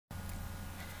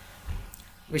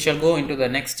We shall go into the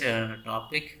next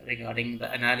topic regarding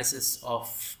the analysis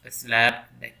of a slab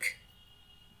deck.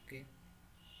 Okay.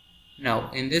 Now,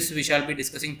 in this we shall be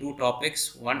discussing two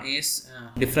topics. One is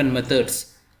different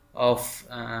methods of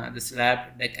the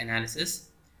slab deck analysis,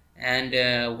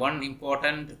 and one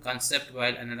important concept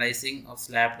while analyzing of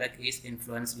slab deck is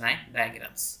influence line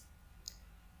diagrams.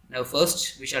 Now,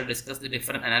 first we shall discuss the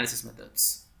different analysis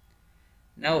methods.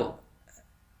 Now,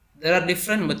 there are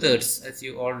different methods, as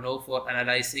you all know, for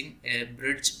analyzing a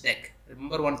bridge deck.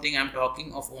 Remember one thing, I am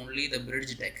talking of only the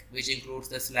bridge deck, which includes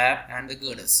the slab and the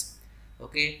girders.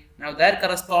 Okay. Now, their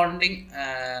corresponding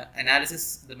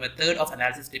analysis, the method of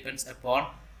analysis depends upon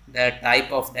the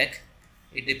type of deck,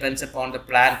 it depends upon the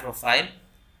plan profile,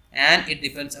 and it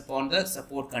depends upon the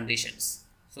support conditions.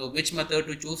 So, which method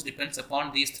to choose depends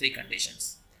upon these three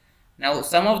conditions. Now,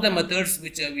 some of the methods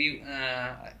which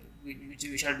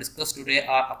we shall discuss today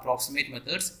are approximate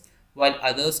methods, while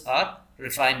others are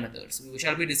refined methods. We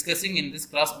shall be discussing in this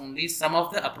class only some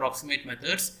of the approximate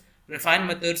methods. Refined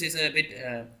methods is a bit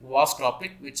vast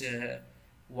topic, which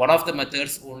one of the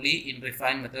methods only in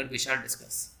refined method we shall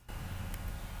discuss.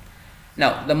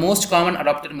 Now, the most common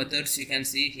adopted methods you can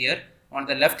see here on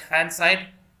the left hand side.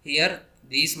 Here,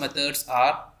 these methods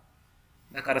are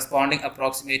the corresponding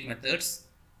approximate methods,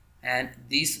 and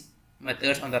these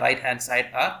methods on the right hand side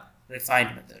are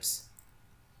refined methods.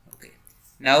 Okay.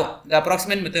 Now, the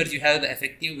approximate methods, you have the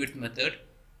effective width method,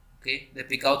 okay, the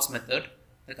Picoult's method,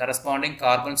 the corresponding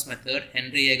Carbon's method,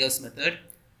 Henry Yeager's method,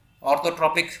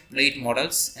 orthotropic plate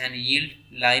models, and yield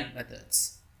line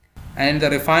methods. And in the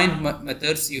refined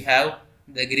methods, you have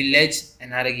the Grillage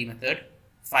analogy method,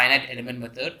 finite element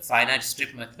method, finite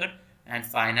strip method, and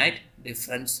finite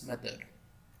difference method.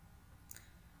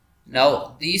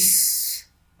 Now, these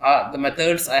are the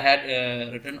methods I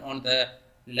had written on the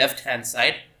left hand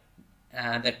side.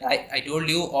 That I told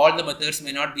you all the methods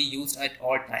may not be used at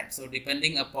all times. So,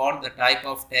 depending upon the type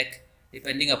of deck,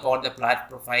 depending upon the plat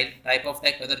profile, type of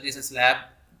deck, whether it is a slab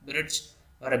bridge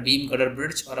or a beam girder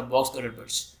bridge or a box girder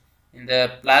bridge. In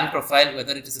the plan profile,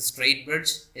 whether it is a straight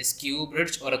bridge, a skew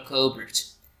bridge, or a curve bridge.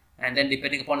 And then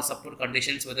depending upon the support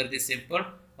conditions, whether it is simple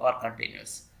or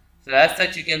continuous. So, as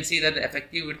such, you can see that the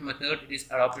effective width method it is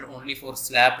adopted only for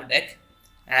slab deck,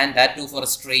 and that too for a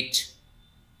straight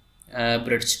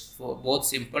bridge, for both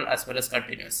simple as well as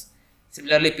continuous.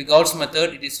 Similarly, Picoult's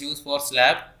method it is used for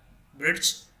slab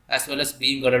bridge as well as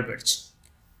beam girder bridge.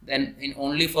 Then in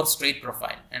only for straight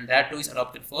profile, and that too is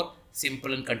adopted for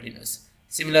simple and continuous.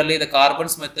 Similarly, the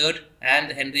Carbon's method and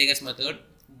the Henry Yeager's method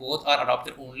both are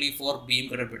adopted only for beam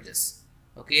girder bridges,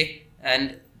 okay,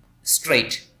 and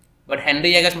straight. But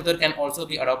Henry Yeager's method can also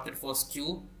be adopted for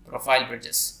skew profile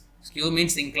bridges. Skew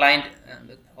means inclined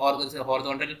or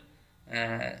horizontal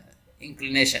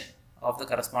inclination of the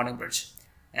corresponding bridge,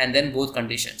 and then both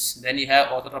conditions. Then you have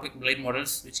orthotropic blade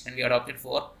models which can be adopted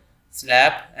for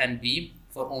slab and beam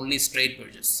for only straight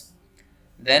bridges.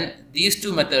 Then these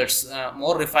two methods,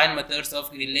 more refined methods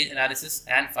of Grillage analysis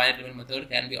and finite element method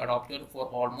can be adopted for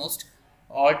almost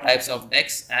all types of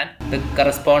decks, and the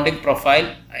corresponding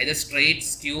profile either straight,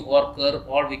 skew or curve,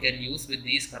 all we can use with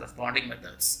these corresponding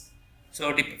methods.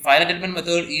 So the finite element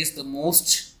method is the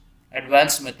most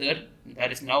advanced method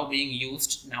that is now being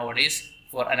used nowadays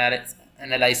for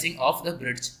analyzing of the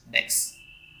bridge decks.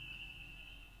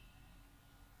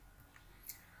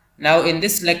 Now, in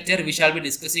this lecture we shall be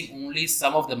discussing only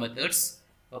some of the methods.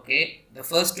 Okay, the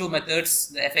first two methods,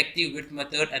 the effective width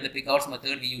method and the Picoult's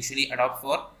method, we usually adopt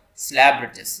for slab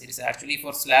bridges. It is actually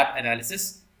for slab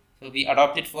analysis, so we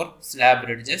adopt it for slab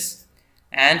bridges.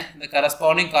 And the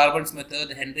corresponding Carbon's method,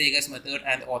 the Henry Yeager's method,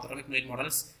 and the orthotropic plate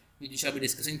models which we shall be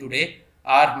discussing today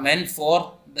are meant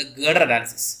for the girder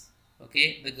analysis.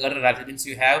 Okay, the girder analysis means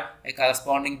you have a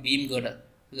corresponding beam girder.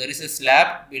 So there is a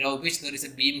slab below which there is a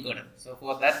beam girder. So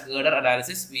for that girder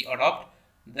analysis, we adopt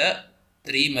the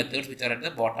three methods which are at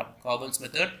the bottom: Carbon's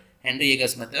method, Henry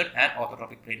Yeager's method, and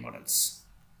orthotropic plate models.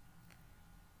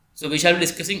 So we shall be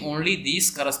discussing only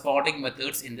these corresponding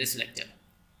methods in this lecture.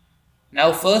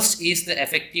 Now, first is the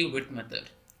effective width method.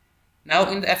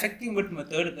 Now, in the effective width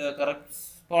method, the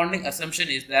corresponding assumption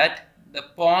is that the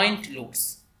point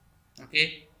loads,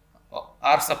 okay,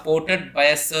 are supported by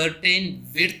a certain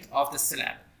width of the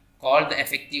slab called the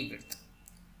effective width,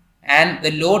 and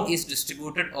the load is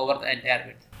distributed over the entire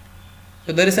width.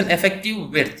 So there is an effective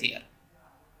width here.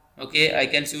 Okay, I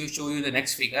can show you the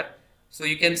next figure. So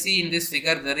you can see in this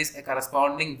figure there is a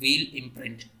corresponding wheel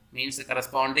imprint, means the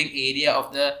corresponding area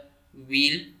of the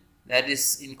wheel that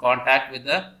is in contact with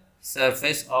the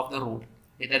surface of the road.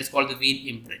 Okay, that is called the wheel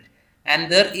imprint, and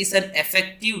there is an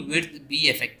effective width B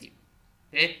effective.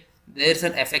 Okay, there is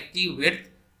an effective width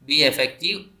be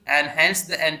effective, and hence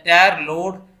the entire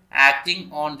load acting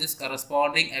on this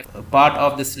corresponding part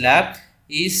of the slab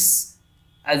is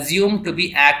assumed to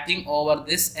be acting over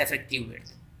this effective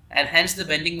width, and hence the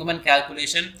bending moment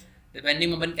calculation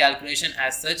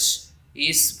as such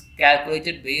is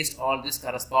calculated based on this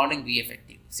corresponding B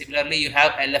effective. Similarly, you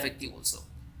have L effective also.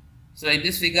 So in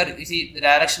this figure, you see the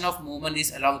direction of movement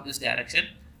is along this direction.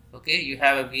 Okay, you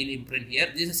have a wheel imprint here.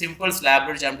 This is a simple slab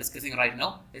bridge I am discussing right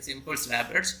now. A simple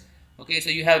slab bridge. Okay, so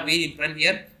you have wheel imprint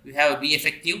here, you have a B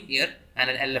effective here and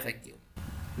an L effective.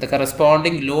 The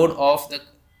corresponding load of the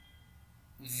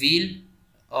wheel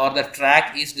or the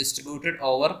track is distributed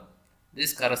over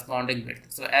this corresponding width.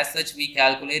 So as such, we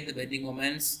calculate the bending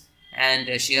moments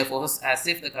and shear forces as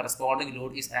if the corresponding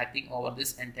load is acting over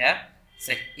this entire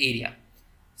area.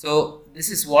 So this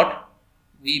is what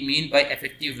we mean by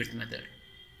effective width method.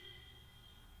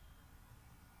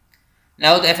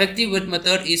 Now the effective width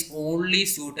method is only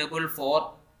suitable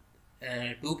for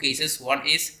two cases. One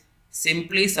is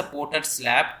simply supported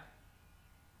slab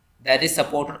that is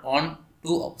supported on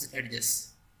two opposite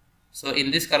edges. So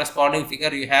in this corresponding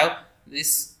figure, you have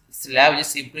this slab which is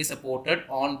simply supported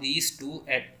on these two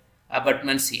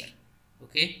abutments here.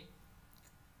 Okay,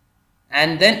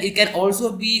 and then it can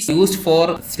also be used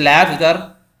for slabs that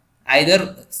are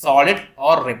either solid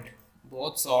or ribbed,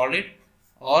 both solid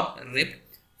or ribbed.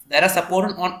 They are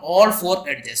supported on all four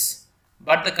edges,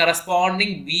 but the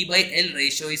corresponding B by L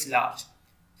ratio is large.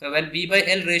 So when B by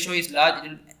L ratio is large, it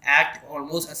will act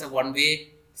almost as a one-way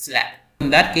slab. In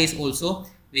that case also,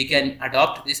 we can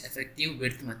adopt this effective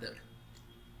width method.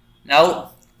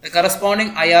 Now the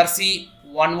corresponding IRC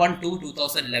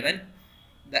 112/2011,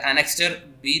 the annexure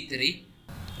B3,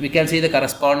 we can see the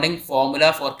corresponding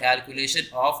formula for calculation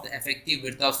of the effective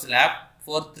width of slab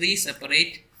for three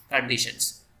separate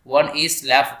conditions. One is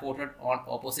slab supported on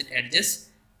opposite edges,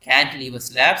 cantilever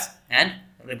slabs and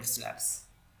ribbed slabs.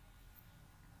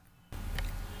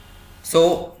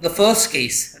 So the first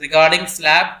case regarding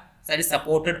slab that is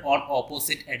supported on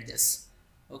opposite edges.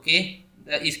 Okay,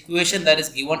 the equation that is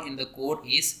given in the code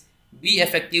is B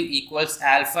effective equals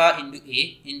alpha into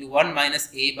A into 1 minus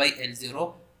A by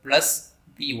L0 plus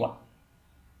B1.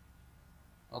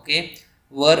 Okay,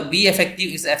 where B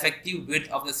effective is the effective width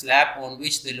of the slab on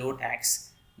which the load acts.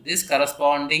 This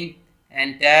corresponding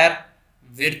entire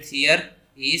width here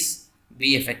is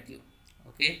B effective.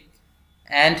 Okay,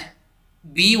 and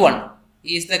B1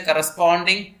 is the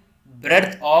corresponding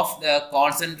breadth of the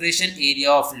concentration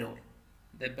area of load.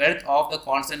 The breadth of the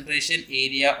concentration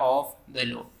area of the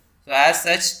load. So as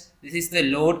such, this is the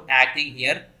load acting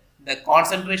here. The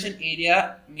concentration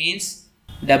area means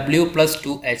W plus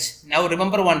 2H. Now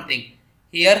remember one thing.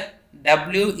 Here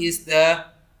W is the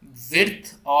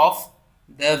width of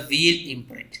the wheel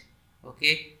imprint.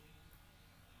 Okay,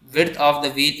 width of the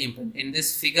wheel imprint in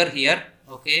this figure here.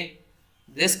 Okay,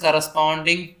 this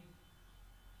corresponding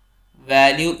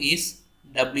value is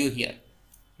W here.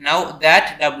 Now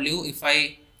that W, if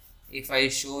I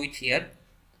show it here,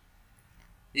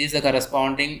 this is the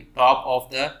corresponding top of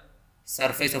the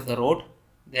surface of the road.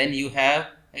 Then you have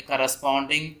a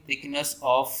corresponding thickness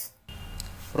of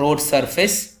road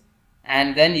surface,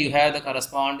 and then you have the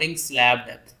corresponding slab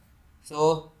depth.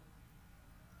 So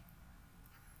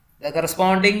the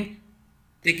corresponding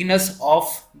thickness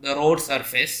of the road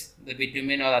surface, the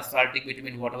bitumen or asphaltic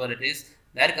bitumen, whatever it is,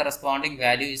 that corresponding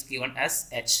value is given as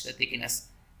H, the thickness,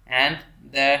 and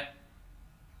the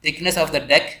thickness of the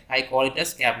deck, I call it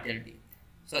as capital D.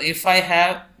 So if I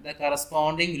have the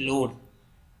corresponding load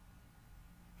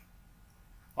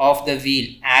of the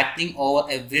wheel acting over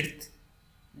a width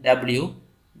W,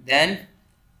 then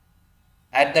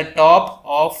at the top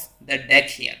of the deck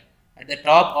here, the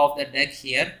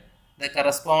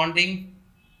corresponding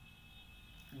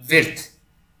width,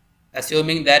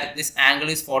 assuming that this angle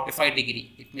is 45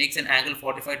 degree, it makes an angle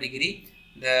 45 degree,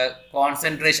 the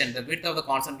concentration, the width of the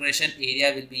concentration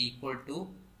area will be equal to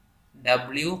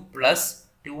W plus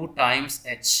 2 times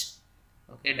H.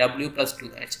 Okay, W plus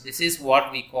 2H. This is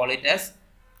what we call it as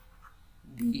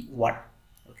B1.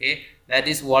 Okay, that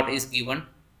is what is given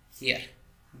here.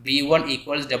 B1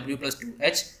 equals W plus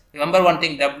 2H. Remember one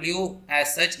thing, W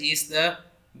as such is the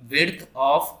width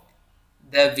of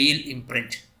the wheel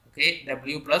imprint. Okay,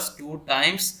 W plus 2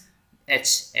 times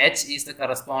H. H is the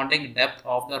corresponding depth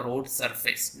of the road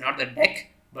surface, not the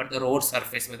deck, but the road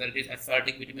surface, whether it is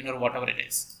asphaltic bitumen or whatever it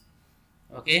is.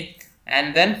 Okay,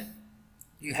 and then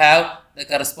you have the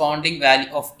corresponding value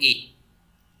of A.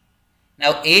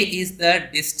 Now A is the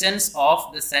distance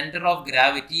of the center of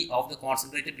gravity of the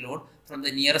concentrated load from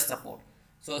the nearest support.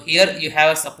 So here you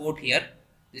have a support here.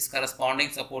 This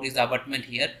corresponding support is the abutment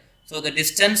here. So the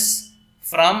distance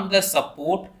from the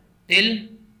support till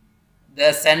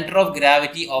the center of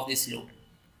gravity of this load.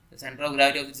 The center of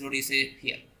gravity of this load is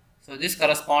here. So this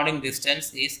corresponding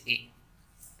distance is A.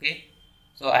 Okay.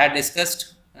 So I had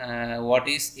discussed what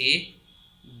is A,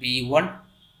 B1.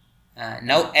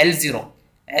 Now L0.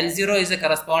 L0 is the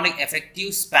corresponding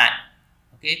effective span.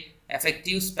 Okay.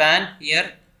 Effective span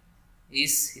here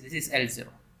is, this is L0.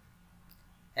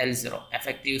 L0,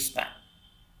 effective span.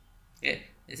 Okay.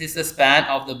 This is the span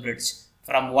of the bridge.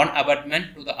 From one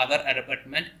abutment to the other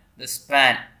abutment, the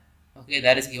span, okay,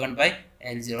 that is given by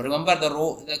L0. Remember,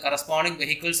 the corresponding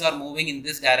vehicles are moving in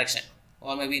this direction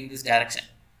or maybe in this direction.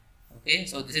 Okay,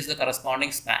 so this is the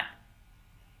corresponding span.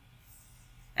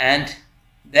 And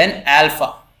then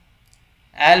alpha.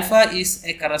 Alpha is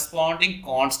a corresponding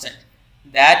constant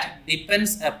that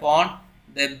depends upon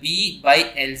the B by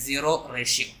L0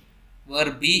 ratio,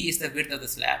 where B is the width of the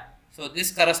slab. So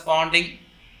this corresponding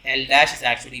L dash is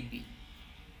actually B.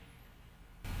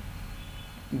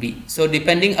 So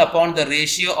depending upon the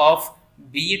ratio of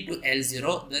B to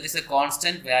L0, there is a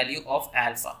constant value of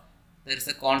alpha. There is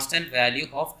a constant value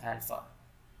of alpha.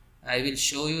 I will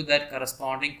show you that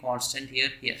corresponding constant here.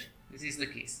 This is the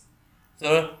case.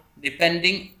 So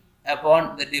depending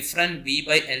upon the different B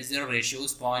by L0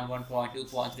 ratios, 0.1, 0.2,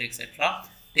 0.3, etc.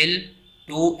 till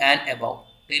 2 and above.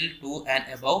 Till 2 and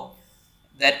above,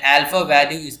 that alpha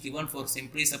value is given for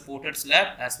simply supported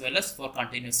slab as well as for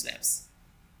continuous slabs.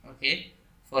 Okay,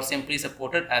 for simply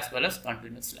supported as well as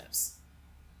continuous slabs.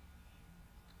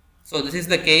 So this is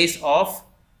the case of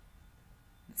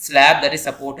slab that is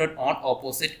supported on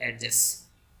opposite edges.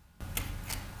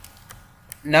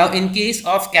 Now in case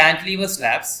of cantilever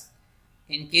slabs,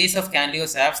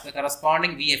 the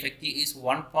corresponding V effective is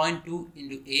 1.2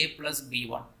 into A plus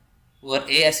B1, where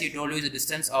A, as you told you, is the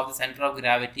distance of the center of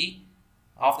gravity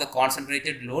of the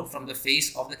concentrated load from the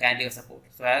face of the cantilever support.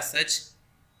 So as such,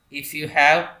 if you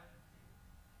have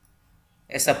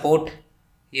a support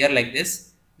here like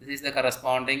this is the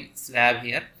corresponding slab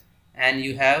here, and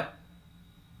you have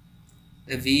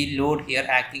the V load here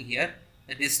acting here.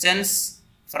 The distance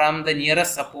from the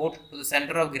nearest support to the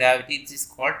center of gravity is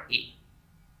called A.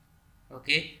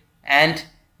 Okay, and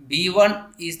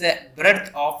B1 is the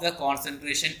breadth of the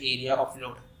concentration area of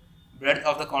load. Breadth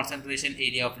of the concentration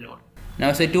area of load. Now,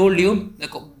 as I told you, the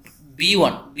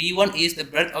B1 is the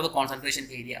breadth of the concentration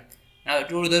area. Now, I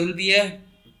told you there will be a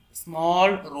small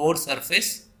road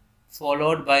surface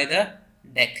followed by the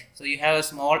deck. So, you have a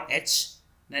small H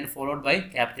then followed by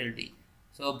capital D.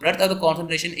 So, breadth of the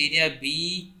concentration area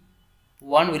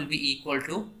B1 will be equal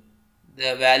to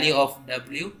the value of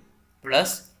W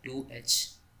plus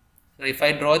 2H. So, if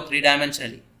I draw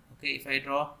three-dimensionally, okay, if I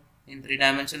draw in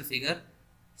three-dimensional figure,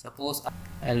 suppose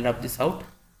I'll rub this out.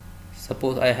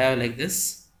 Suppose I have like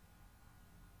this,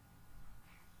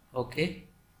 okay,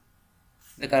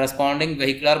 the corresponding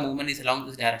vehicular movement is along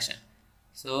this direction.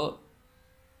 So,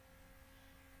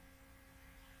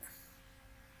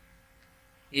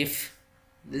 if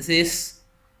this is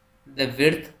the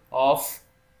width of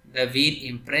the wheel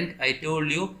imprint, I told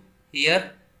you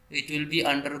here it will be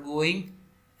undergoing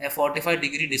a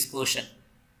 45-degree dispersion,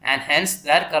 and hence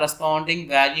that corresponding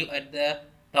value at the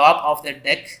top of the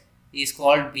deck is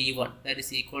called B1, that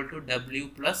is equal to W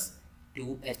plus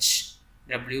 2H.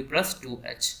 W plus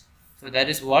 2H. So that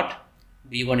is what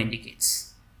B1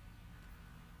 indicates.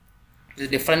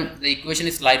 The equation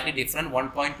is slightly different,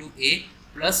 1.2A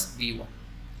plus B1.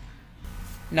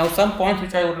 Now some points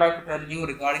which I would like to tell you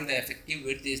regarding the effective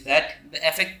width is that the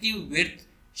effective width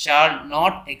shall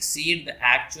not exceed the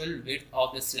actual width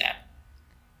of the slab.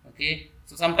 Okay,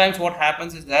 so sometimes what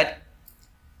happens is that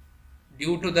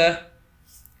due to the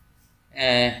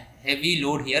heavy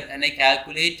load here, and I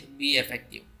calculate B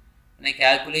effective,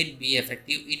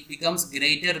 it becomes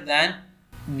greater than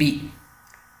B.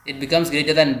 In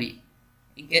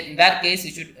that case,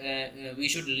 we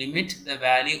should limit the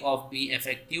value of B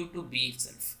effective to B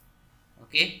itself.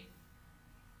 Okay.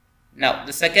 Now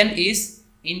the second is,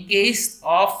 in case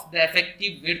of the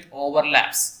effective width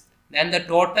overlaps, then the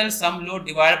total sum load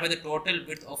divided by the total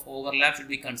width of overlap should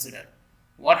be considered.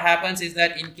 What happens is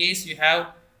that in case you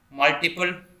have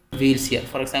multiple wheels here,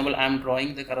 for example, I am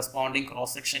drawing the corresponding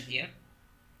cross section here.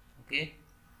 Okay,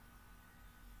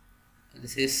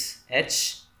 this is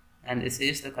H and this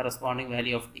is the corresponding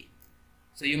value of D.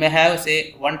 So you may have,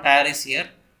 say, one tire is here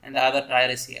and the other tire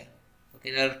is here.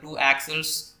 Okay, there are two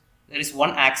axles. There is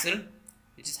one axle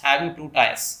which is having two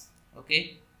tires.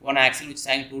 Okay, one axle which is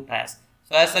having two tires.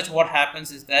 So as such, what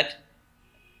happens is that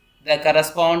the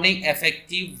corresponding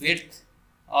effective width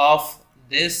of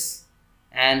this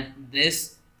and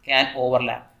this can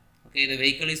overlap. Okay, the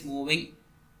vehicle is moving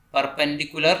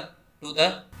perpendicular to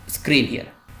the screen here.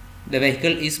 The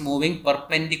vehicle is moving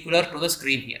perpendicular to the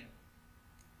screen here.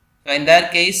 So in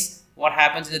that case, what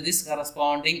happens is that this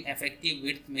corresponding effective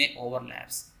width may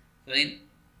overlaps. So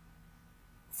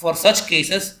for such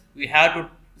cases, we have to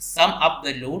sum up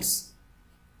the loads,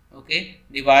 okay,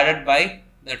 divided by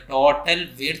the total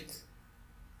width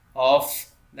of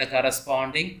the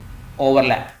corresponding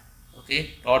overlap.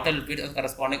 Okay, total width of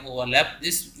corresponding overlap.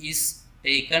 This is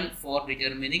taken for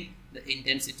determining the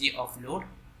intensity of load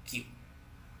Q.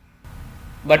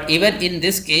 But even in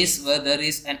this case where there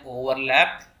is an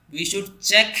overlap, we should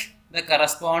check the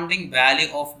corresponding value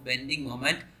of bending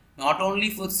moment not only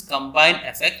for its combined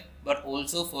effect but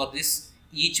also for this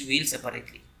each wheel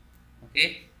separately.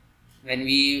 Okay, when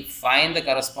we find the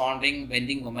corresponding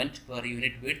bending moment per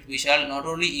unit width, we shall not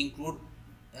only include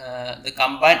the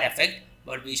combined effect,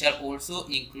 but we shall also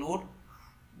include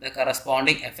the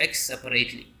corresponding effects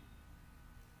separately.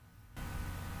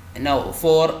 Now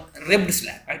for ribbed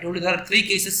slab, I told you there are 3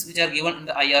 cases which are given in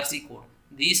the IRC code.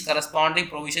 These corresponding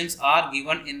provisions are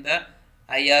given in the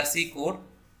IRC code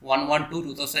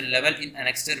 112/2011 in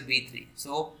annexure B3.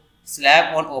 So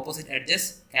slab on opposite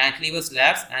edges, cantilever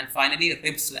slabs, and finally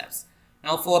ribbed slabs.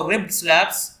 Now for ribbed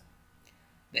slabs,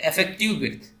 the effective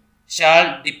width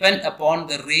shall depend upon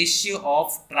the ratio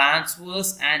of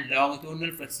transverse and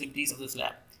longitudinal flexibilities of the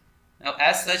slab. Now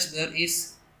as such, there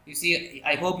is, you see,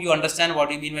 I hope you understand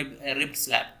what you mean by a ribbed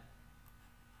slab.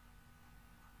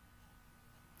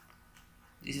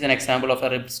 This is an example of a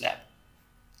ribbed slab.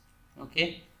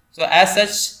 Okay, so as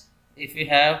such, if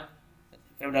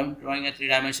I'm drawing a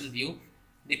 3-dimensional view,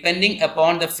 depending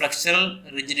upon the flexural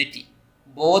rigidity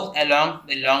both along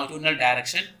the longitudinal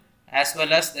direction as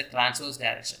well as the transverse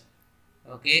direction,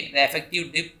 okay, the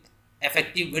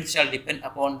effective width shall depend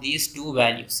upon these 2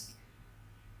 values,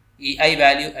 EI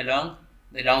value along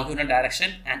the longitudinal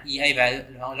direction and EI value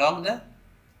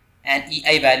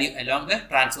along the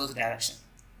transverse direction.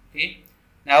 Okay,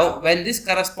 now when this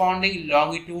corresponding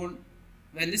flexural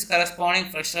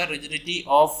rigidity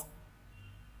of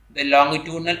the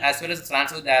longitudinal as well as the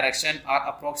transverse direction are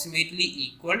approximately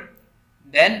equal,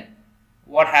 then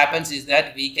what happens is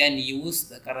that we can use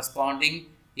the corresponding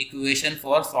equation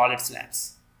for solid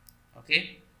slabs.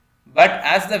 Okay, but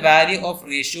as the value of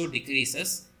ratio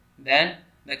decreases, then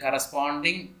the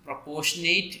corresponding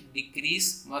proportionate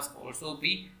decrease must also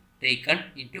be taken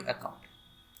into account.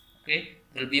 Okay,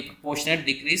 there will be a proportionate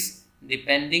decrease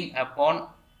depending upon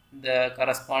the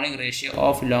corresponding ratio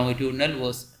of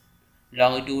longitudinal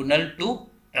to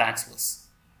transverse.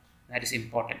 That is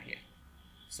important here.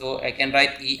 So I can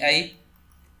write EI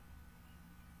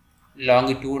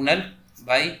longitudinal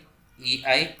by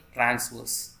EI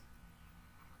transverse.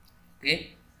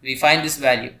 Okay, we find this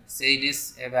value. Say it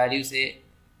is a value. Say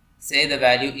the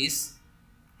value is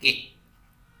K.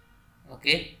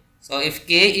 Okay, so if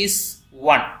K is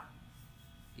 1,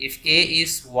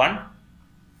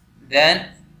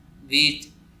 then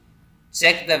we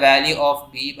check the value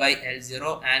of B by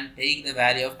L0 and take the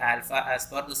value of alpha as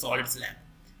per the solid slab.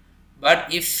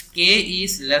 But if K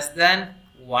is less than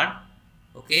 1,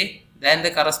 okay, then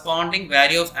the corresponding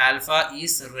value of alpha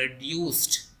is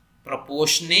reduced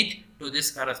proportionate to this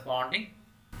corresponding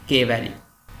K value.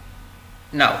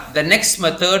 Now the next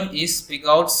method is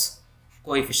Pigott's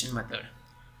coefficient method.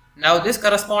 Now this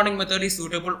corresponding method is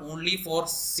suitable only for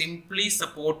simply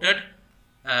supported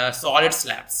solid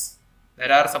slabs that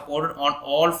are supported on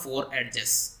all 4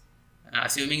 edges,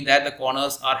 assuming that the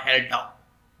corners are held down.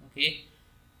 Okay,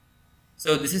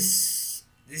 so this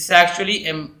is actually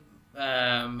a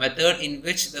method in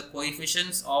which the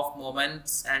coefficients of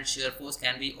moments and shear force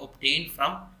can be obtained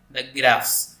from the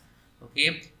graphs.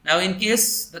 Okay, now in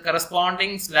case the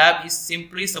corresponding slab is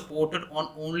simply supported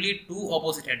on only 2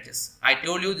 opposite edges, I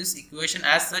told you this equation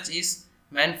as such is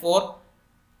meant for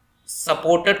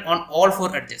supported on all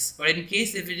 4 edges, but in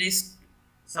case if it is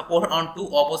supported on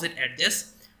 2 opposite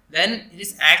edges, then it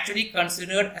is actually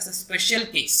considered as a special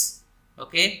case.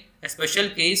 Okay, a special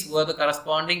case where the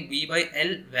corresponding B by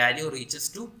L value reaches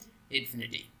to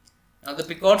infinity. Now the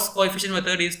Pigott's coefficient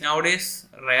method is nowadays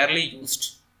rarely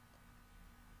used.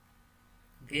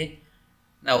 Okay,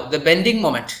 now the bending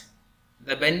moment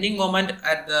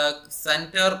at the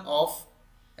center of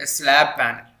a slab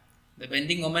panel,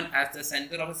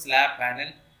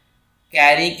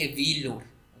 carrying a wheel load,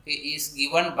 okay, is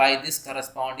given by this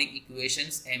corresponding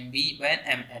equations MB by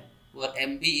ML, where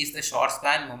MB is the short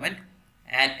span moment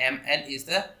and ML is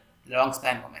the long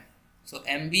span moment. So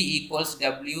MB equals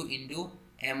W into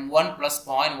M1 plus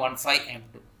 0.15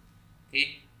 M2.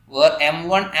 Okay, where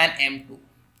M1 and M2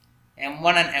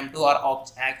 are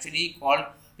actually called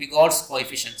Pigott's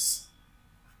coefficients.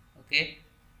 Okay,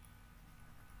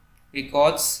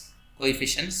 Picot's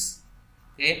coefficients,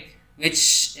 okay,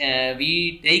 which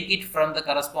we take it from the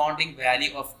corresponding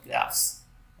value of graphs,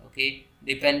 okay,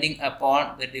 depending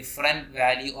upon the different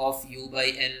value of u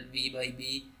by L, v by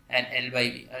b, and L by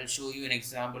v. I'll show you an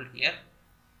example here.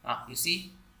 You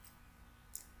see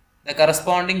the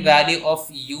corresponding value of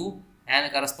u and the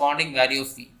corresponding value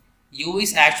of v. U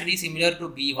is actually similar to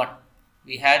b1.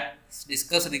 We had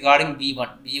discussed regarding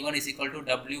b1. b1 is equal to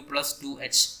w plus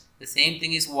 2h. The same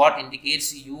thing is what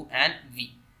indicates u and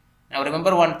v. Now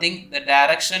remember one thing, the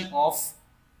direction of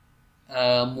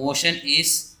motion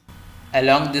is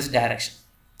along this direction,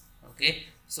 okay.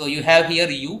 So you have here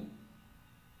u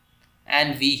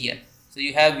and v here. So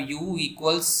you have u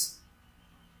equals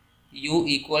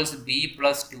b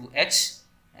plus 2h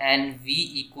and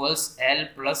v equals L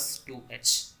plus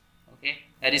 2h, okay.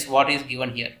 That is what is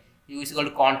given here. U is equal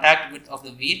to contact width of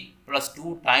the wheel plus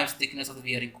 2 times thickness of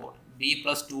the bearing cord, b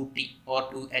plus 2t or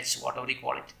 2h, whatever you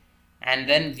call it. And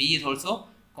then v is also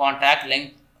contact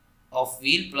length of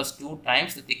wheel plus 2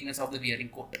 times the thickness of the bearing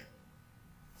cord.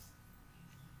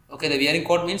 Okay, the bearing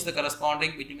cord means the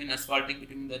corresponding bitumen, asphaltic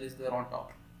bitumen that is there on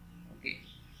top. Okay.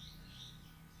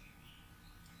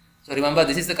 So remember,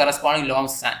 this is the corresponding long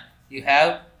span. You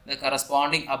have the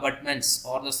corresponding abutments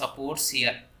or the supports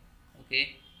here.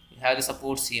 Okay, you have the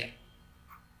supports here.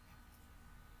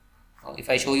 So if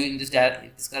I show you in this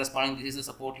corresponding, this is the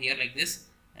support here like this,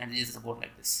 and this is the support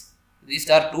like this. These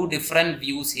are two different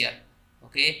views here.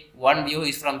 Okay, one view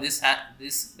is from this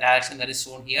direction that is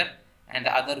shown here, and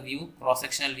the other view,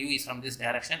 cross-sectional view, is from this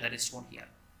direction that is shown here.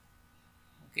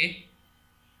 Okay.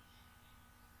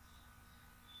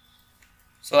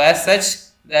 So as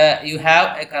such, you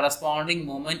have a corresponding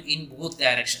moment in both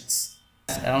directions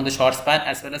around the short span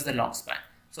as well as the long span.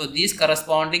 So these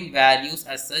corresponding values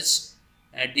as such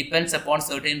depends upon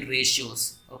certain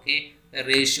ratios. Okay, the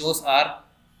ratios are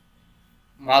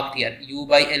marked here: u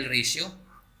by L ratio,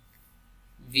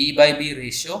 v by b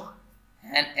ratio,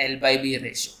 and L by b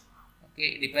ratio.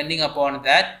 Okay, depending upon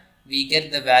that, we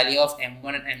get the value of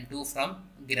m1 and m2 from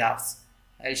graphs.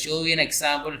 I'll show you an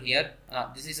example here.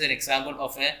 This is an example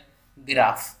of a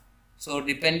graph. So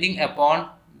depending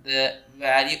upon the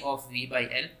value of v by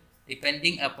L,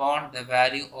 depending upon the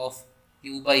value of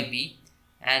u by b,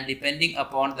 and depending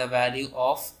upon the value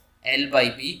of L by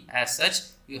b, as such,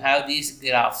 you have these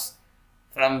graphs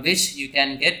from which you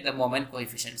can get the moment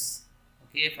coefficients.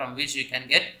 Okay, from which you can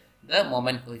get the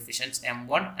moment coefficients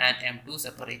m1 and m2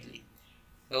 separately.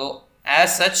 So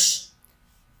as such,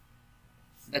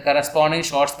 the corresponding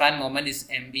short span moment is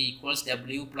mb equals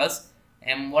w plus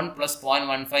m1 plus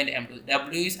 0.15 m2.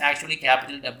 W is actually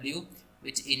capital W,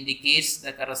 which indicates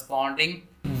the corresponding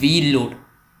wheel load.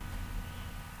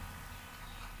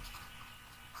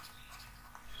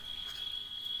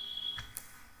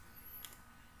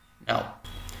 Now,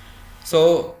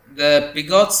 so the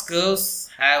Picot's curves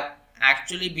have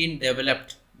actually been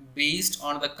developed based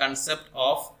on the concept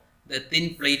of the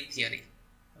thin plate theory.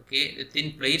 Okay, the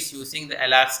thin plates using the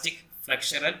elastic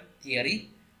flexural theory.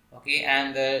 Okay,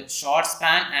 and the short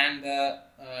span and the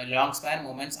long span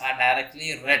moments are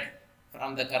directly read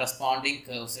from the corresponding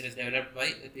curves. It is developed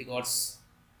by the Picot's.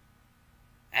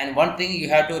 And one thing you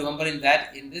have to remember in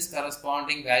that, in this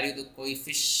corresponding value,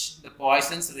 the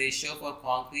Poisson's ratio for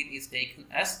concrete is taken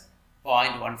as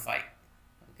 0.15.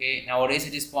 Okay, nowadays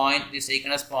it is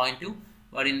taken as 0.2,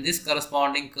 but in this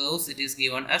corresponding curves it is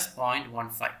given as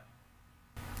 0.15.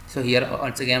 So here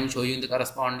once again I am showing you the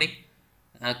corresponding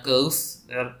curves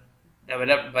that are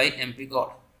developed by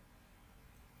Picot.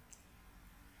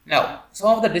 Now,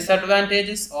 some of the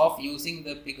disadvantages of using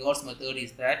the Picot's method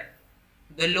is that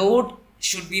the load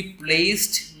should be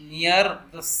placed near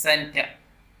the center.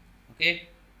 Okay,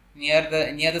 near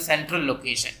the central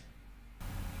location.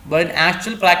 But in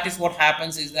actual practice, what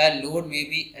happens is that load may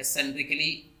be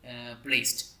eccentrically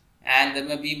placed, and there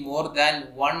may be more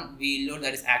than one wheel load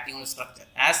that is acting on the structure.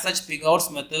 As such, Picot's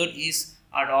method is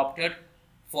adopted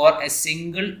for a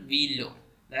single wheel load.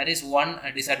 That is one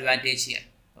disadvantage here.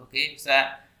 Okay, so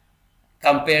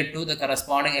compared to the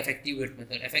corresponding effective width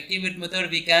method. Effective width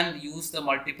method, we can use the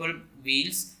multiple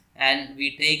wheels and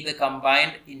we take the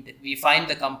we find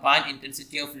the combined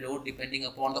intensity of load depending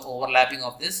upon the overlapping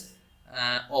of this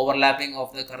overlapping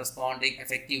of the corresponding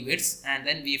effective widths, and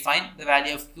then we find the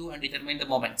value of Q and determine the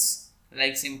moments,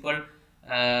 like simple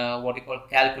what you call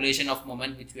calculation of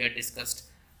moment, which we had discussed.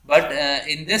 But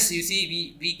in this, you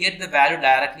see, we get the value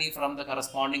directly from the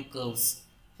corresponding curves.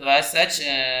 So as such,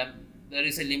 there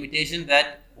is a limitation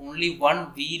that only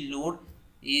one wheel load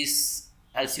is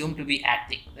assumed to be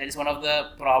acting. That is one of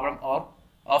the problem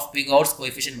of Picot's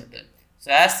coefficient method.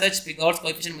 So as such, Picot's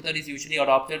coefficient method is usually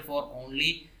adopted for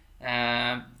only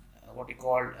what you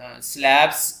call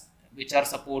slabs which are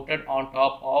supported on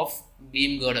top of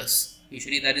beam girders.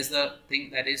 Usually that is the thing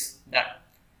that is done.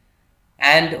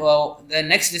 And the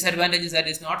next disadvantage is that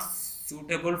it's not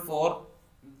suitable for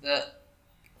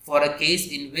a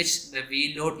case in which the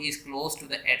wheel load is close to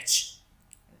the edge.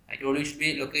 I told you it should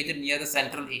be located near the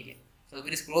central area. So if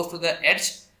it is close to the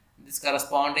edge, this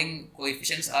corresponding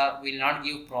coefficients will not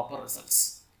give proper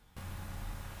results.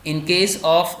 In case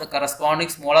of the corresponding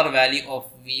smaller value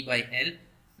of V by L,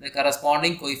 the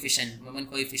corresponding coefficient, moment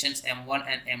coefficients M1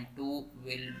 and M2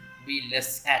 will be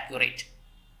less accurate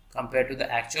compared to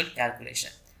the actual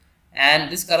calculation.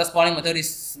 And this corresponding method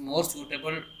is more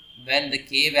suitable when the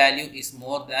K value is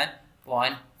more than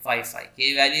 0.55.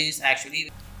 K value is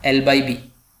actually L by B.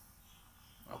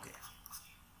 Okay.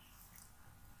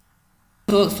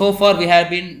 So far we have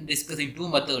been discussing two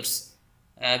methods.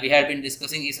 We have been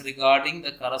discussing is regarding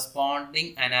the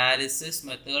corresponding analysis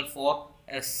method for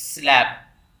a slab.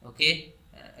 Okay,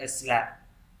 a slab.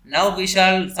 Now we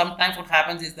shall, sometimes what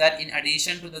happens is that in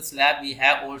addition to the slab we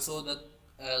have also the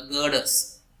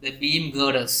girders, the beam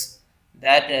girders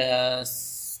that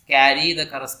carry the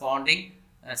corresponding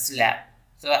slab.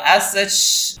 So as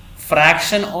such,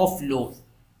 fraction of load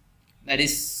that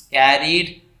is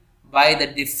carried by the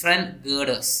different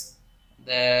girders,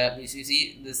 you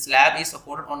see the slab is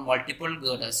supported on multiple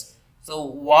girders. So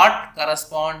what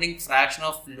corresponding fraction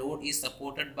of load is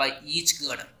supported by each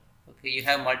girder? Okay, you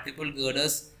have multiple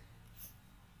girders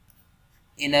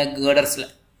in a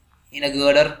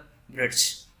girder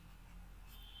bridge.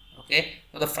 Okay,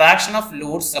 so the fraction of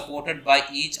load supported by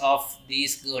each of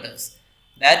these girders,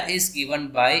 that is given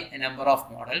by a number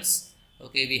of models.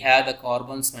 Okay, we have the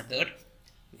Corbin's method,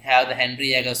 we have the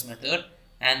Henry-Jaeger's method,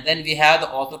 and then we have the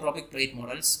orthotropic plate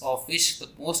models, of which the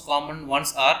most common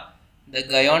ones are the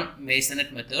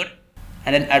Guyon-Maisonnet method,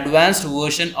 and an advanced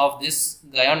version of this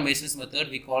Guyon-Maisonnet method,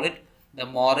 we call it the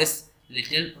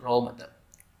Morris-Little-Rowe method.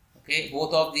 Okay,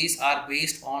 both of these are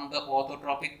based on the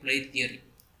orthotropic plate theory.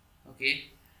 Okay,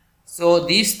 so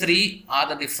these three are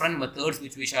the different methods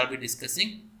which we shall be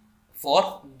discussing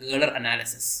for girder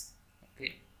analysis.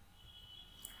 Okay,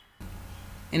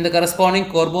 in the corresponding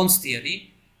Corbin's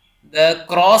theory, the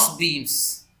cross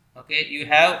beams, okay, you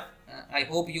have, I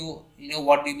hope you know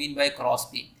what we mean by cross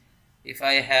beam. If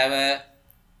I have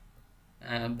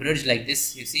a bridge like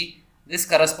this, you see, this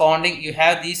corresponding, you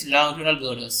have these longitudinal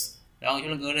girders.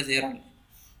 Longitudinal girders here,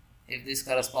 if this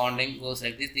corresponding goes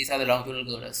like this, these are the longitudinal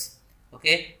girders.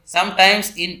 Okay,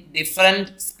 sometimes in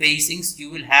different spacings,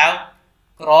 you will have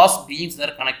cross beams that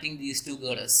are connecting these two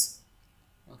girders.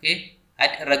 Okay,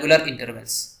 at regular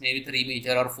intervals, maybe 3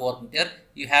 meter or 4 meter,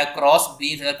 you have cross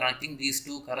beams that are connecting these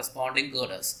two corresponding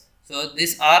girders. So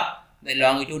these are the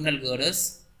longitudinal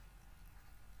girders,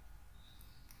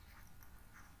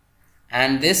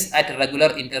 and this at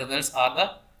regular intervals are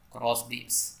the cross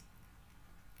beams.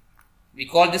 We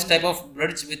call this type of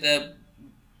bridge with a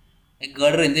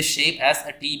girder in this shape as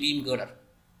a T-beam girder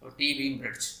or T-beam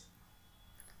bridge.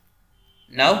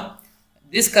 Now,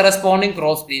 this corresponding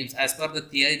cross beams, as per the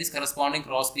theory, these corresponding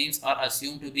cross beams are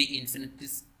assumed to be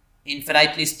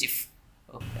infinitely stiff.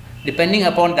 Okay. Depending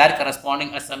upon that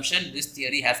corresponding assumption, this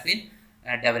theory has been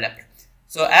developed.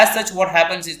 So as such, what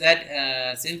happens is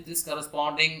that since this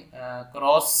corresponding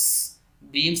cross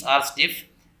beams are stiff,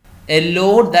 a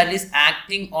load that is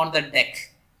acting on the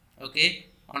deck, okay,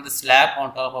 on the slab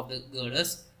on top of the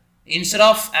girders, instead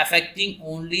of affecting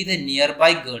only the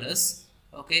nearby girders,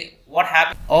 okay, what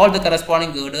happens? All the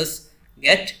corresponding girders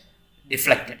get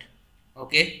deflected,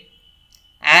 okay,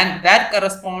 and that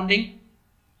corresponding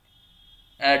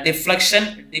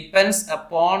deflection depends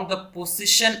upon the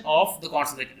position of the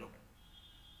concentrated load.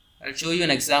 I'll show you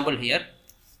an example here.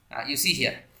 You see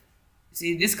here,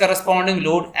 see this corresponding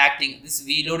load acting, this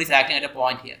V load is acting at a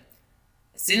point here.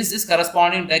 Since this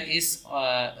corresponding deck is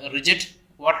rigid,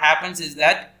 what happens is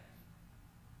that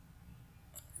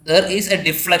there is a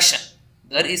deflection.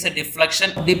 There is a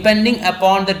deflection. Depending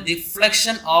upon the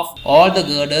deflection of all the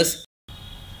girders,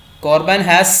 Corbin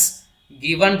has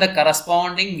given the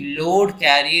corresponding load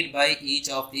carried by each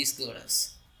of these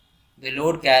girders. The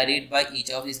load carried by each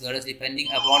of these girders depending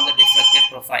upon the deflected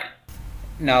profile.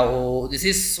 Now, this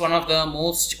is one of the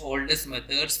most oldest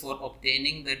methods for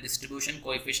obtaining the distribution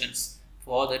coefficients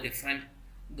for the different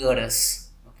girders.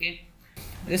 Okay,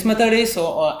 this method is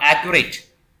so accurate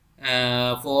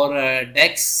for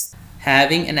decks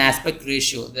having an aspect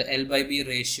ratio, the L by B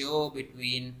ratio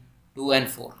between 2 and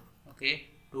 4. Okay,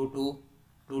 2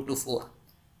 to 4.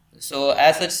 So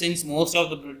as such, since most of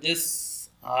the bridges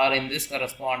are in this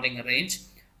corresponding range,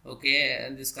 okay,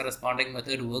 and this corresponding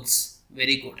method works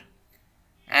very good.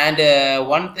 And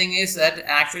one thing is that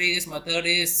actually this method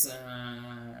is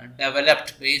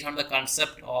developed based on the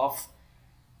concept of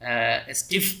a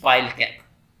stiff pile cap.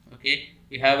 Okay,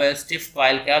 you have a stiff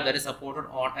pile cap that is supported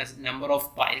on a number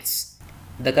of piles.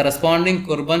 The corresponding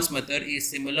Kurban's method is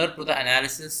similar to the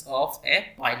analysis of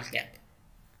a pile cap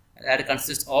that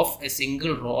consists of a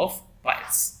single row of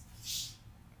piles.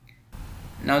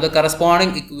 Now the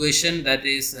corresponding equation that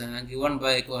is given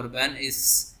by Kurban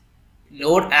is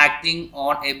load acting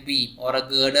on a beam or a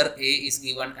girder A is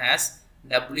given as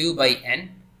W by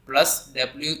N plus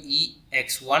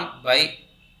WEx1 by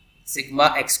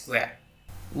sigma x square,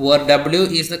 where W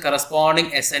is the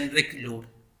corresponding eccentric load.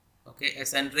 Okay,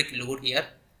 eccentric load here.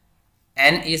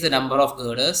 N is the number of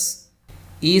girders.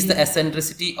 E is the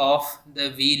eccentricity of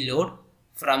the V load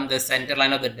from the center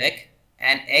line of the deck,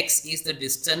 and X is the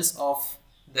distance of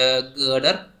the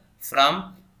girder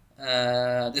from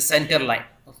the center line.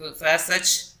 Okay, so as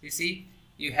such, you see,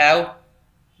 you have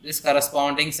this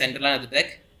corresponding center line of the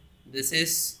deck. This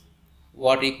is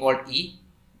what we call E.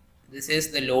 This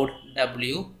is the load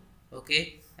W.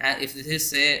 Okay, and if this is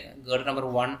say girder number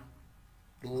 1,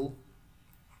 2,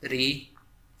 3,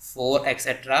 4,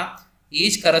 etc.,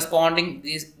 each corresponding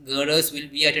these girders will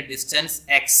be at a distance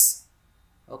X,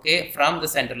 okay, from the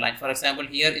center line. For example,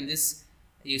 here in this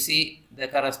you see the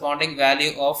corresponding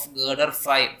value of girder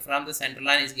 5 from the center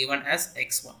line is given as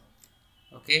x1.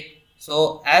 Okay,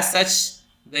 so as such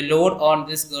the load on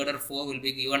this girder 4 will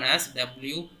be given as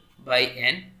W by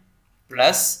N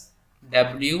plus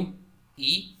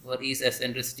WE, or is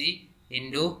eccentricity,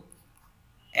 into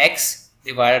X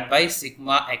divided by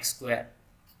sigma x square.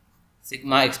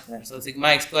 Sigma x square. So sigma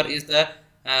x square is the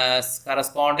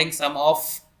corresponding sum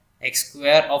of x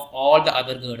square of all the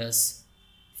other girders.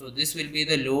 So this will be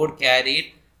the load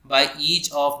carried by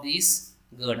each of these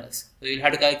girders. So you will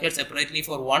have to calculate separately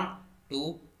for 1,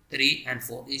 2, 3 and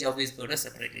 4. Each of these girders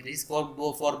separately. This for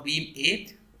beam A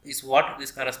is what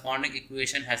this corresponding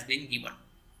equation has been given.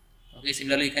 Okay,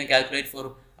 similarly you can calculate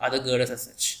for other girders as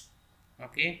such.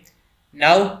 Okay.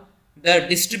 Now the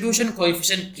distribution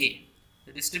coefficient K.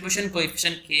 The distribution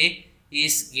coefficient K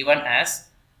is given as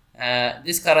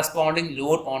this corresponding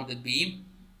load on the beam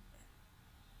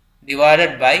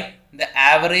divided by the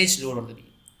average load on the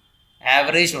beam.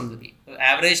 Average load on the beam. So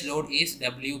average load is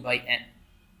W by N.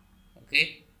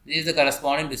 Okay, this is the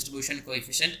corresponding distribution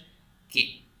coefficient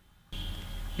K.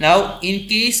 Now, in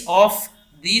case of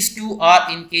these two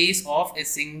are in case of a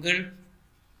single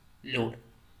load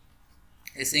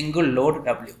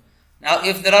W. Now,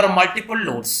 if there are multiple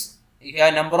loads, if you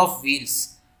have a number of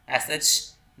wheels as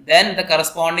such, then the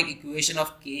corresponding equation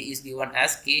of K is given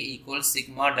as K equals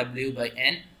sigma W by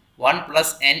N 1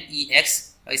 plus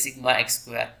NEX by sigma x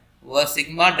square, where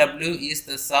sigma W is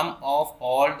the sum of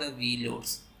all the V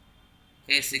loads.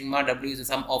 Okay, sigma W is the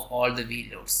sum of all the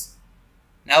V loads.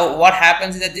 Now what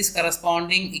happens is that this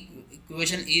corresponding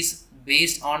equation is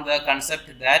based on the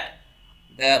concept that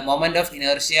the moment of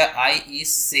inertia I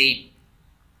is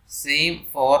same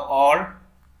for all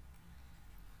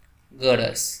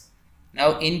girders.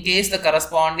 Now in case the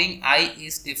corresponding I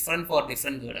is different for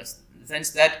different girders, in the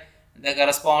sense that the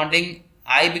corresponding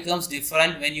I becomes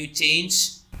different when you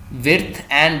change width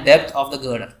and depth of the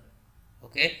girder.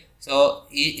 Okay, so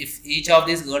if each of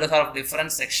these girders are of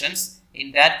different sections,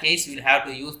 in that case you will have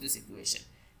to use this equation.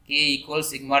 K equals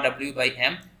sigma W by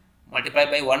M multiplied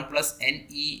by 1 plus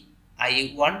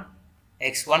NEI1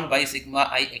 x1 by sigma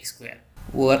I x square,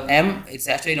 where M it's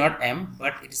actually not M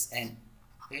but it is N.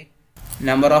 Okay,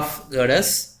 number of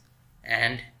girders,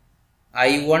 and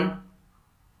I1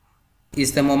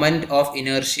 is the moment of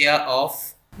inertia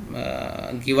of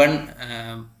given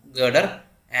girder,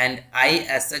 and I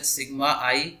as such sigma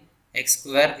I x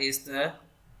square is the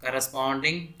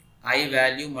corresponding I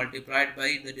value multiplied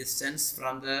by the distance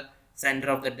from the center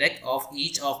of the deck of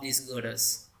each of these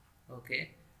girders. Okay,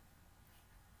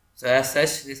 so as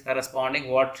such this corresponding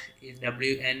what is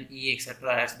W, N, E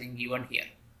etc. has been given here.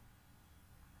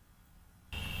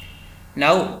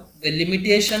 Now the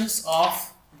limitations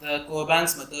of the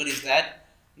Kurban's method is that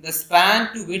the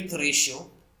span to width ratio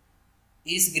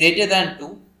is greater than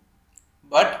 2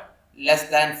 but less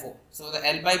than 4. So the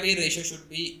L by B ratio should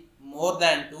be more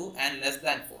than 2 and less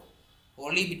than 4.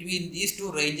 Only between these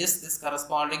two ranges this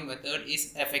corresponding method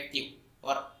is effective,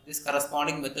 or this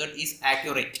corresponding method is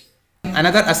accurate.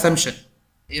 Another assumption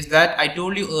is that I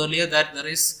told you earlier that there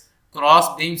is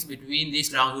cross beams between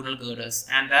these longitudinal girders,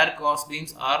 and that cross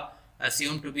beams are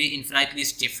assumed to be infinitely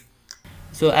stiff.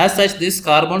 So as such this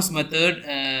Kurban's method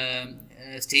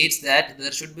states that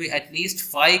there should be at least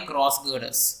 5 cross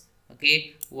girders.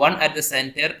 Okay, 1 at the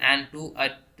center and 2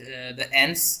 at the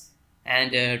ends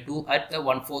and 2 at the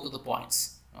 1/4 of the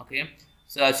points. Okay,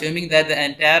 so assuming that the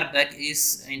entire deck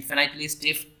is infinitely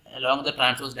stiff along the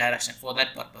transverse direction for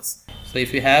that purpose. So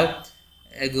if you have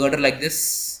a girder like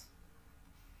this,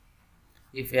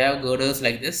 if you have girders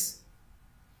like this,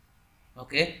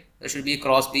 okay, there should be a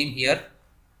cross beam here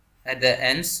at the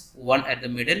ends, one at the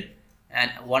middle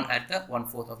and one at the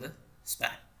 1/4 of the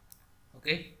span.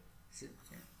 Okay,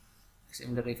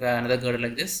 similarly if you have another girder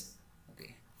like this,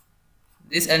 okay,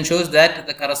 this ensures that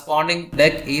the corresponding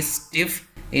deck is stiff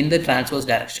in the transverse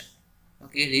direction.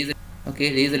 Okay, this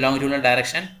is the longitudinal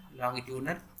direction,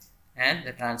 longitudinal and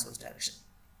the transverse direction.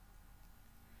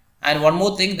 And one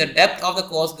more thing, the depth of the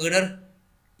cross girder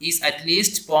is at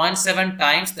least 0.7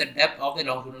 times the depth of the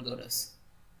longitudinal girders.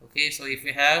 Okay, so if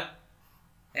you have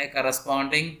a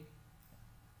corresponding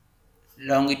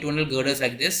longitudinal girders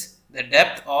like this, the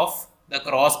depth of the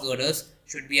cross girders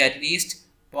should be at least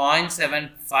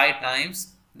 0.75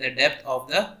 times the depth of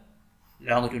the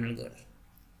longitudinal girder.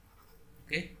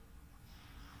 Okay,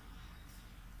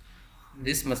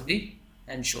 this must be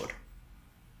ensured.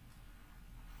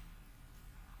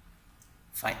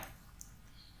 Fine.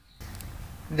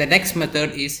 The next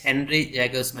method is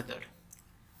Henry-Jaeger's method.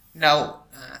 Now,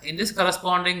 in this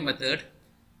corresponding method,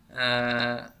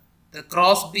 the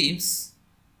cross beams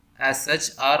as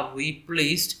such are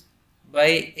replaced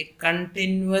by a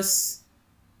continuous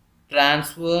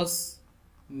transverse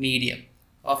medium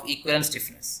of equivalent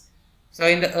stiffness. So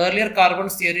in the earlier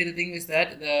carbons theory, the thing is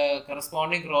that the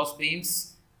corresponding cross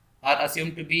beams are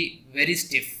assumed to be very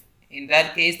stiff. In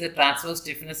that case, the transverse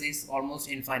stiffness is almost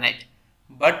infinite.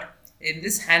 But in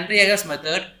this Henry-Jaeger's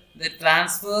method, the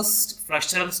transverse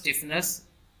flexural stiffness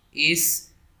is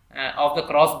of the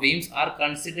cross beams are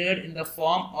considered in the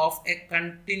form of a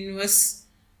continuous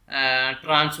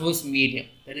transverse medium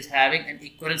that is having an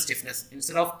equivalent stiffness.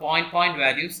 Instead of point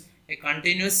values, a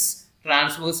continuous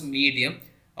transverse medium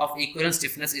of equivalent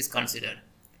stiffness is considered.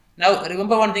 Now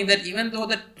remember one thing, that even though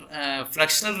the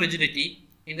flexural rigidity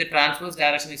in the transverse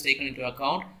direction is taken into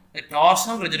account, the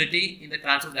torsional rigidity in the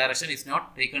transverse direction is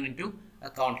not taken into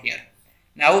account here.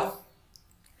 Now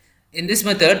in this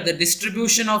method, the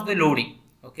distribution of the loading,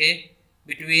 okay,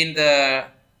 between the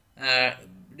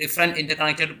different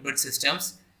interconnected bridge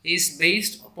systems is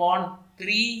based upon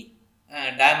three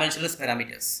dimensionless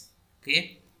parameters.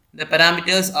 Okay, the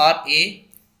parameters are A,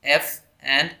 F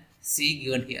and C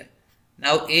given here.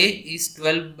 Now A is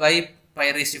 12 by pi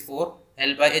raised to 4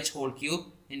 L by H whole cube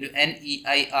into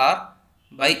NEIR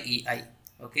by EI.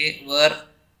 Okay, where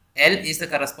L is the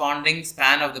corresponding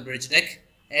span of the bridge deck,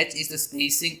 H is the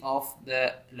spacing of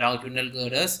the longitudinal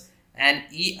girders, and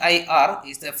EIR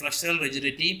is the flexural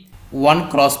rigidity one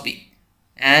cross beam,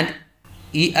 and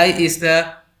EI is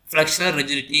the flexural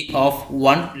rigidity of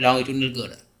one longitudinal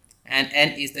girder, and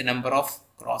N is the number of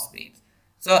cross beams.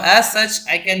 So as such,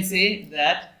 I can say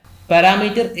that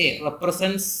parameter A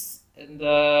represents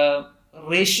the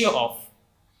ratio of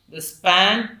the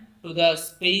span to the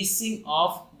spacing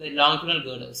of the longitudinal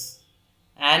girders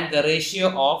and the ratio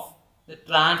of the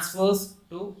transverse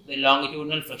to the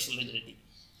longitudinal flexural rigidity.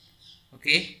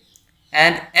 Okay,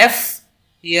 and F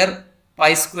here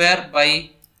pi square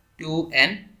by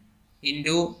 2n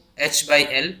into H by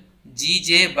L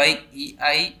Gj by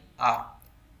EIR,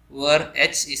 where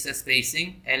H is the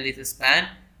spacing, L is the span,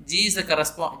 G is the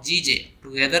Gj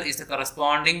together is the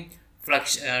corresponding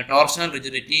torsional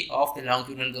rigidity of the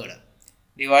longitudinal girder,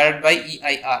 divided by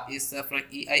EIR is the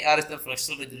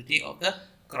flexural rigidity of the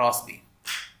cross beam,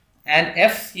 and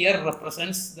F here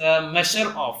represents the measure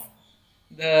of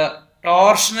the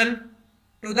torsional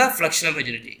to the flexural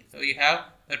rigidity. So you have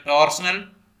the torsional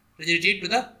rigidity to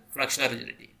the flexural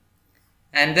rigidity,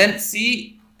 and then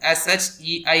C as such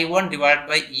EI1 divided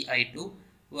by EI2,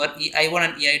 where EI1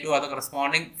 and EI2 are the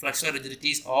corresponding flexural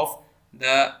rigidities of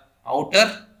the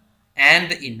outer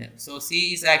and the inner. So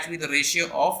C is actually the ratio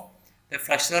of the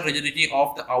flexural rigidity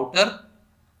of the outer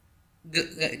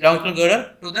longitudinal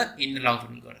girder to the inner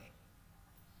longitudinal girder.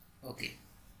 Okay.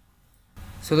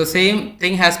 So the same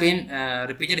thing has been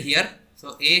repeated here.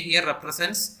 So A here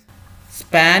represents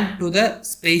span to the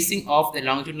spacing of the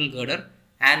longitudinal girder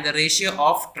and the ratio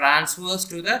of transverse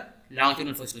to the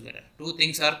longitudinal flexural girder. Two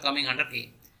things are coming under A.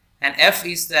 And F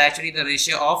is actually the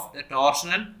ratio of the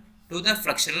torsional to the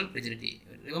flexural rigidity.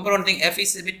 Remember one thing, F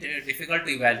is a bit difficult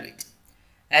to evaluate.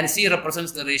 And C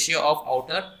represents the ratio of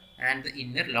outer and the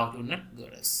inner longitudinal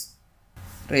girders.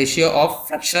 Ratio of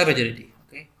flexural rigidity.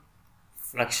 Okay,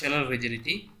 flexural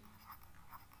rigidity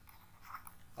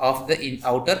of the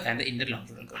outer and the inner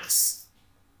longitudinal girders.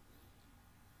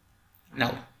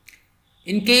 Now,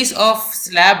 in case of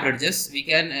slab bridges, we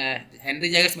can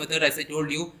Henry-Jaeger's method, as I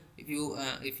told you,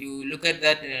 if you look at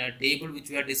that table which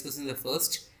we are discussing the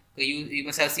first, okay, you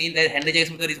must have seen that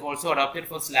Henry-Jacobs method is also adopted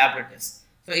for slab bridges.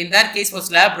 So in that case, for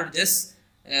slab bridges,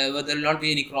 where there will not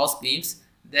be any cross beams,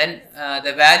 then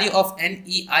the value of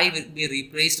NEI will be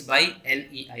replaced by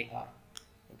LEIR.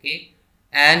 Okay,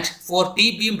 and for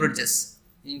T-beam bridges,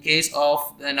 in case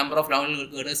of the number of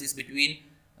longitudinal girders is between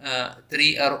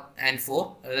 3 and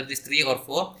 4, whether it is 3 or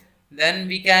 4, then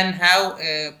we can have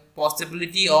a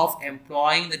possibility of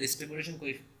employing the distribution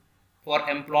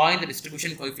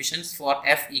coefficients for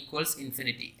F equals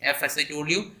infinity. F, as I told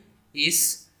you,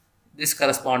 is this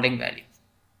corresponding value.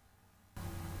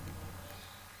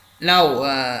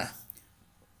 Now,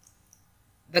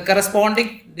 the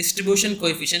corresponding distribution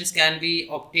coefficients can be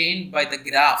obtained by the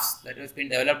graphs that has been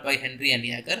developed by Henry and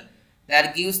Jaeger,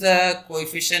 that gives the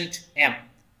coefficient M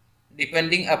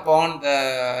depending upon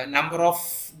the number of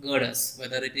girders,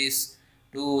 whether it is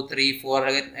 2, 3,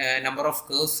 4, number of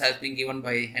curves has been given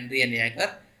by Henry and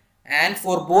Jaeger, and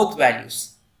for both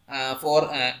values, for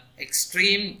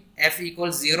extreme F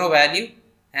equals 0 value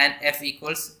and F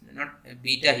equals, not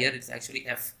beta here, it's actually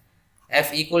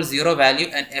F equals 0 value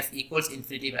and F equals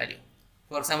infinity value.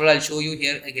 For example, I'll show you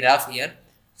here a graph here.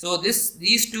 So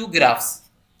these two graphs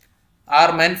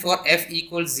are meant for F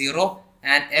equals 0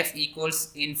 and F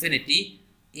equals infinity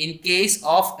in case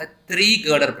of a 3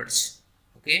 girder bridge.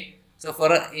 Okay, so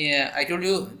for I told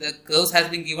you the curves has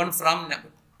been given from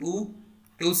 2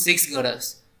 to 6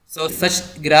 girders. So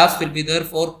such graphs will be there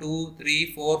for 2,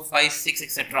 3, 4, 5, 6,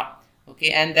 etc.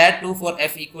 Okay, and that too for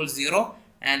F equals 0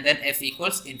 and then F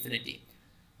equals infinity.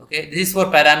 Okay, this is for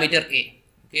parameter A.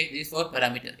 Okay, this is for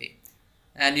parameter A,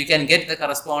 and you can get the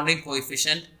corresponding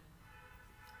coefficient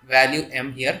value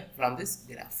M here from this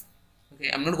graph. Okay,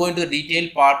 I'm not going to the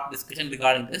detailed part discussion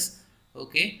regarding this.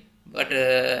 Okay, but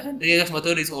Henry-Jacobs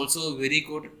method is also very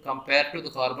good compared to the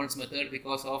Corbin's method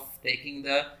because of taking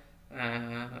the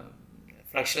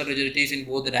fractional rigidities in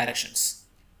both the directions.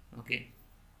 Okay.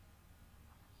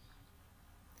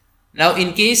 Now,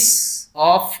 in case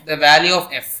of the value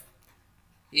of F,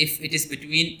 if it is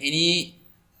between any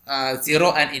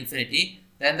 0 and infinity,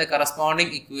 then the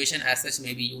corresponding equation as such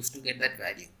may be used to get that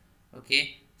value.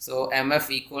 Okay, so MF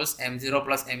equals M0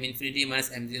 plus M infinity minus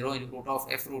M0 into root of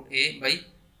F root A by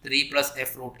 3 plus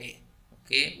F root A.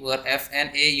 Okay, where F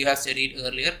and A you have studied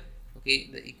earlier. Okay,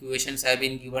 the equations have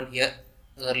been given here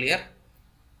earlier,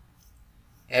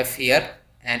 F here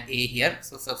and A here.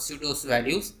 So substitute those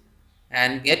values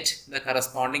and get the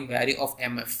corresponding value of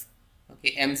MF.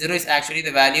 Okay, M0 is actually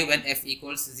the value when F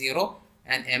equals 0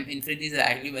 and M infinity is the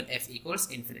value when F equals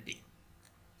infinity.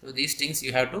 So these things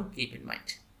you have to keep in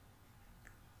mind.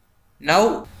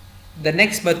 Now, the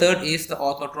next method is the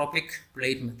orthotropic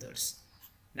plate methods.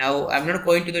 Now, I'm not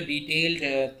going to the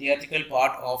detailed theoretical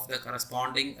part of the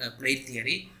corresponding plate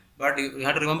theory, but you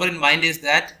have to remember in mind is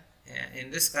that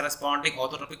in this corresponding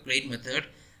orthotropic plate method,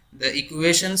 the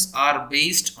equations are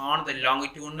based on the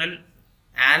longitudinal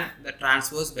and the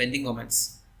transverse bending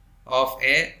moments of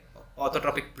a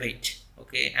orthotropic plate.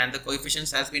 Okay, and the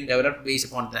coefficients has been developed based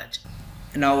upon that.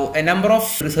 Now, a number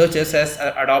of researchers has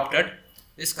adopted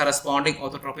this corresponding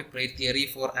orthotropic plate theory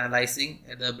for analyzing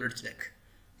the bridge deck.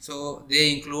 So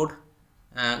they include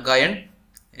Guyon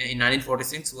in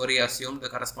 1946, where he assumed the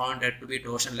corresponding deck to be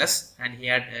torsionless, and he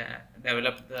had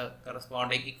developed the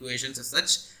corresponding equations as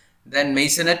such. Then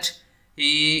Masonette,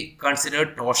 he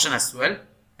considered torsion as well,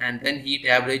 and then he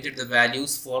tabulated the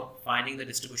values for finding the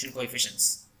distribution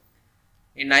coefficients.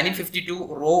 In 1952,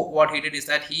 Rowe, what he did is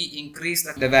that he increased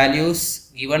the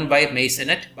values given by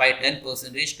Masonette by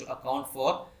 10% to account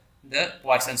for the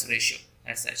Poisson's ratio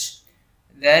as such.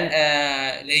 Then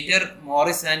later,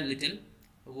 Morris and Little,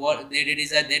 what they did is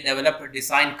that they developed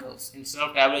design curves. Instead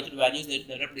of tabulated values, they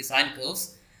developed design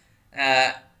curves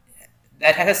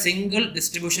that has a single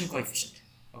distribution coefficient.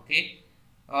 Okay,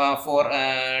 for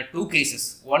two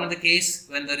cases. One in the case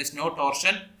when there is no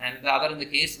torsion, and the other in the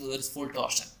case where there is full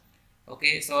torsion.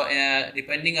 Okay, so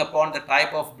depending upon the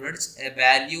type of bridge, a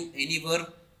value anywhere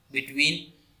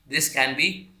between this can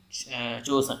be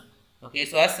chosen. Okay,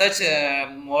 so as such,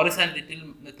 Morris and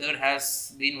Little method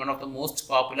has been one of the most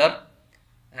popular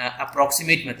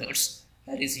approximate methods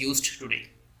that is used today.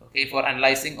 Okay, for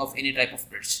analyzing of any type of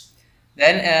bridge.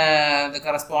 Then the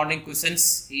corresponding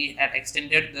Cousins, he had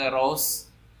extended the Rowe's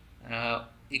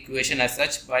equation as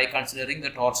such by considering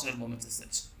the torsional moments as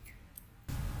such.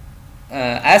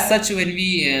 As such, when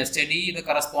we study the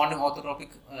corresponding orthotropic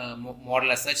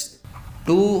model as such,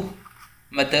 two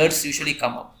methods usually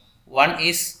come up. One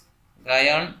is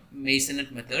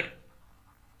Guyon-Masonette method,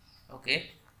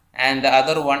 okay, and the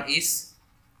other one is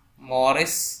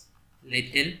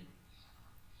Morris-Little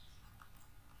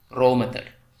row method.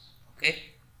 Okay,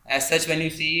 as such, when you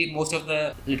see most of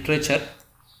the literature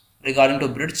regarding to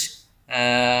bridge,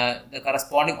 the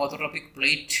corresponding orthotropic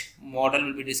plate model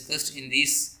will be discussed in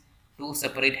these two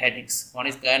separate headings. One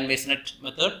is Gant-Masonette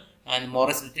method and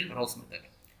Morris-Little-Rose method.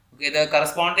 Okay, the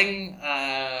corresponding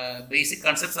basic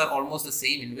concepts are almost the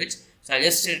same in which. So I'll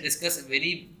just discuss a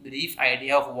very brief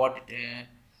idea of what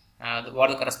the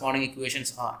corresponding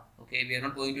equations are. Okay, we are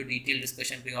not going to detailed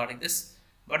discussion regarding this,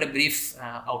 but a brief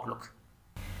outlook.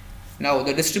 Now,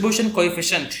 the distribution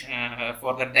coefficient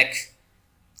for the deck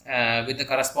with the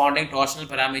corresponding torsional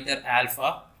parameter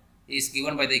alpha is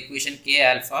given by the equation K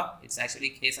alpha. It's actually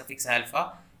K suffix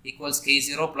alpha equals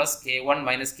K0 plus K1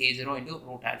 minus K0 into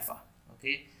root alpha.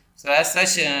 Okay, so as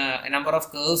such, a number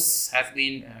of curves have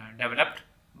been developed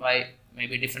by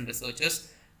maybe different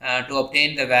researchers to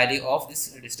obtain the value of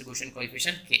this distribution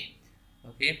coefficient K.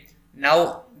 Okay,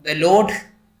 now the load,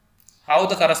 how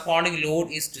the corresponding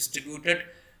load is distributed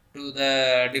to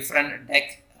the different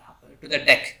deck,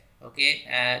 okay,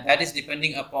 that is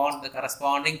depending upon the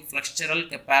corresponding flexural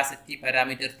capacity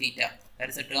parameter theta. That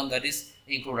is a term that is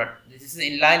included. This is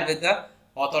in line with the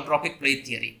orthotropic plate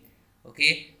theory.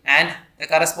 Okay, and the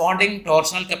corresponding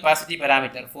torsional capacity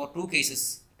parameter for two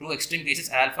extreme cases,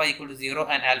 alpha equal to 0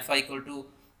 and alpha equal to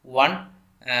 1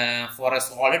 for a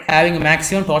solid having a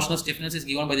maximum torsional stiffness is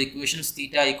given by the equations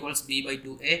theta equals b by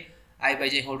 2a I by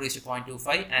j whole raised to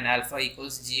 0.25 and alpha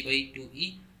equals g by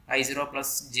 2e I0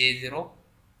 plus j0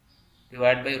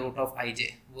 divided by root of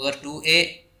ij, where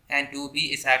 2a and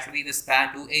 2b is actually the span.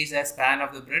 2a is the span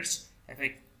of the bridge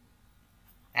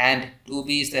and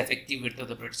 2b is the effective width of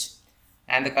the bridge,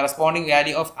 and the corresponding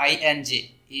value of I and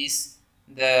j is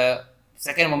the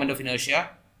second moment of inertia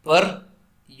per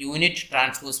unit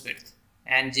transverse width,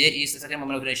 and j is the second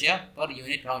moment of inertia per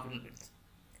unit longitudinal width,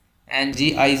 and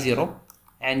g I0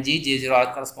 and g j0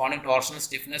 are corresponding torsional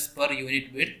stiffness per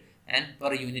unit width and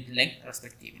per unit length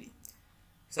respectively.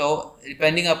 So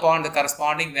depending upon the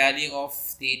corresponding value of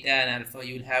theta and alpha,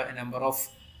 you will have a number of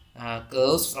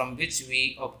curves from which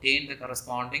we obtain the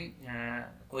corresponding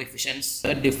coefficients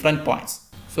at different points.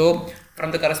 So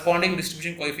from the corresponding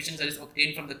distribution coefficients that is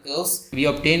obtained from the curves, we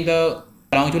obtain the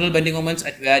longitudinal bending moments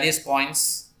at various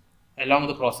points along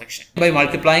the cross section by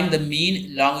multiplying the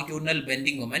mean longitudinal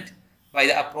bending moment by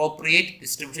the appropriate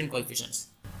distribution coefficients.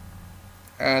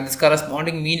 This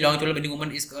corresponding mean longitudinal bending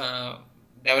moment is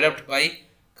developed by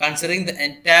considering the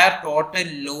entire total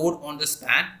load on the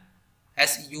span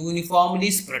as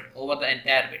uniformly spread over the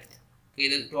entire width. Okay,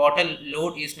 the total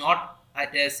load is not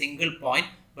at a single point,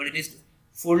 but it is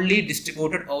fully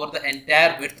distributed over the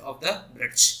entire width of the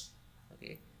bridge.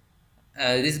 Okay,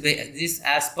 this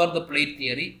as per the plate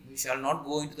theory. We shall not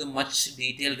go into the much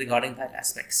detail regarding that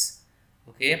aspects.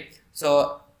 Okay,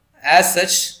 so as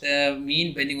such, the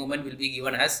mean bending moment will be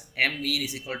given as m mean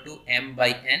is equal to m by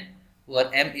n,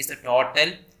 where m is the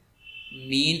total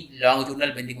mean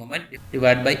longitudinal bending moment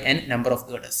divided by n number of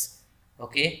girders.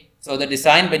 Okay, so the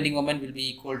design bending moment will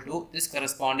be equal to this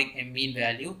corresponding m mean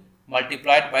value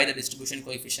multiplied by the distribution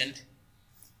coefficient,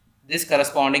 this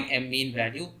corresponding m mean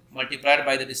value multiplied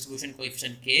by the distribution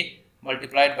coefficient k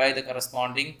multiplied by the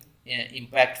corresponding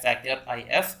impact factor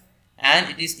if, and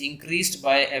it is increased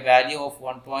by a value of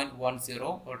 1.10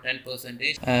 or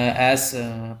 10% as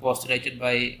postulated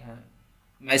by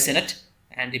Masonette,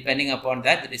 and depending upon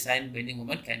that the design bending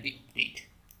moment can be obtained.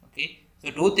 Okay,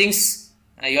 so two things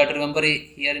you have to remember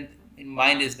here in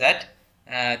mind is that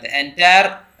the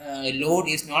entire load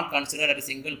is not considered at a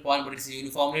single point, but it is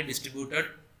uniformly distributed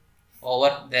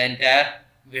over the entire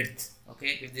width.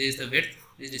 Okay, if this is the width,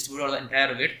 it is distributed over the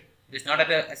entire width. It is not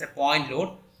as a point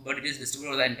load, but it is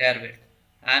distributed over the entire width.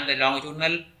 And the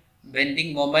longitudinal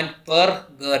bending moment per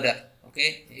girder.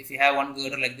 Okay, if you have one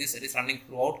girder like this that is running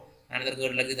throughout, another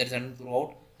girder like this that is running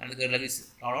throughout, another girder like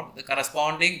this throughout, the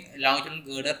corresponding longitudinal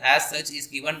girder as such is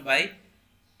given by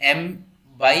m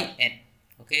by n.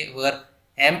 Okay, where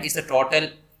m is the total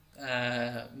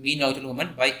mean longitudinal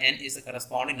moment, by n is the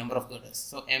corresponding number of girders.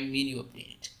 So m mean you obtain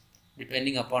it.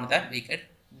 Depending upon that, we get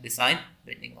design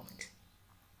bending moment.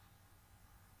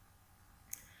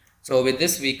 So with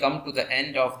this, we come to the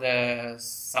end of the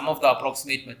some of the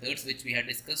approximate methods which we had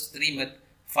discussed.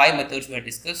 5 methods we had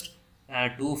discussed.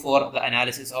 2 for the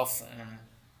analysis of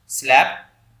slab,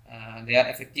 they are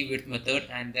effective width method,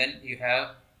 and then you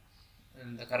have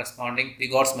the corresponding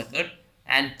Pigot's method,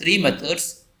 and 3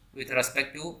 methods with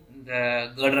respect to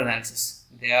the girder analysis.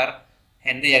 They are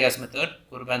Henry-Jagas method,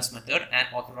 Kurban's method, and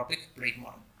orthotropic plate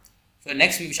model. So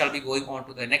next we shall be going on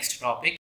to the next topic.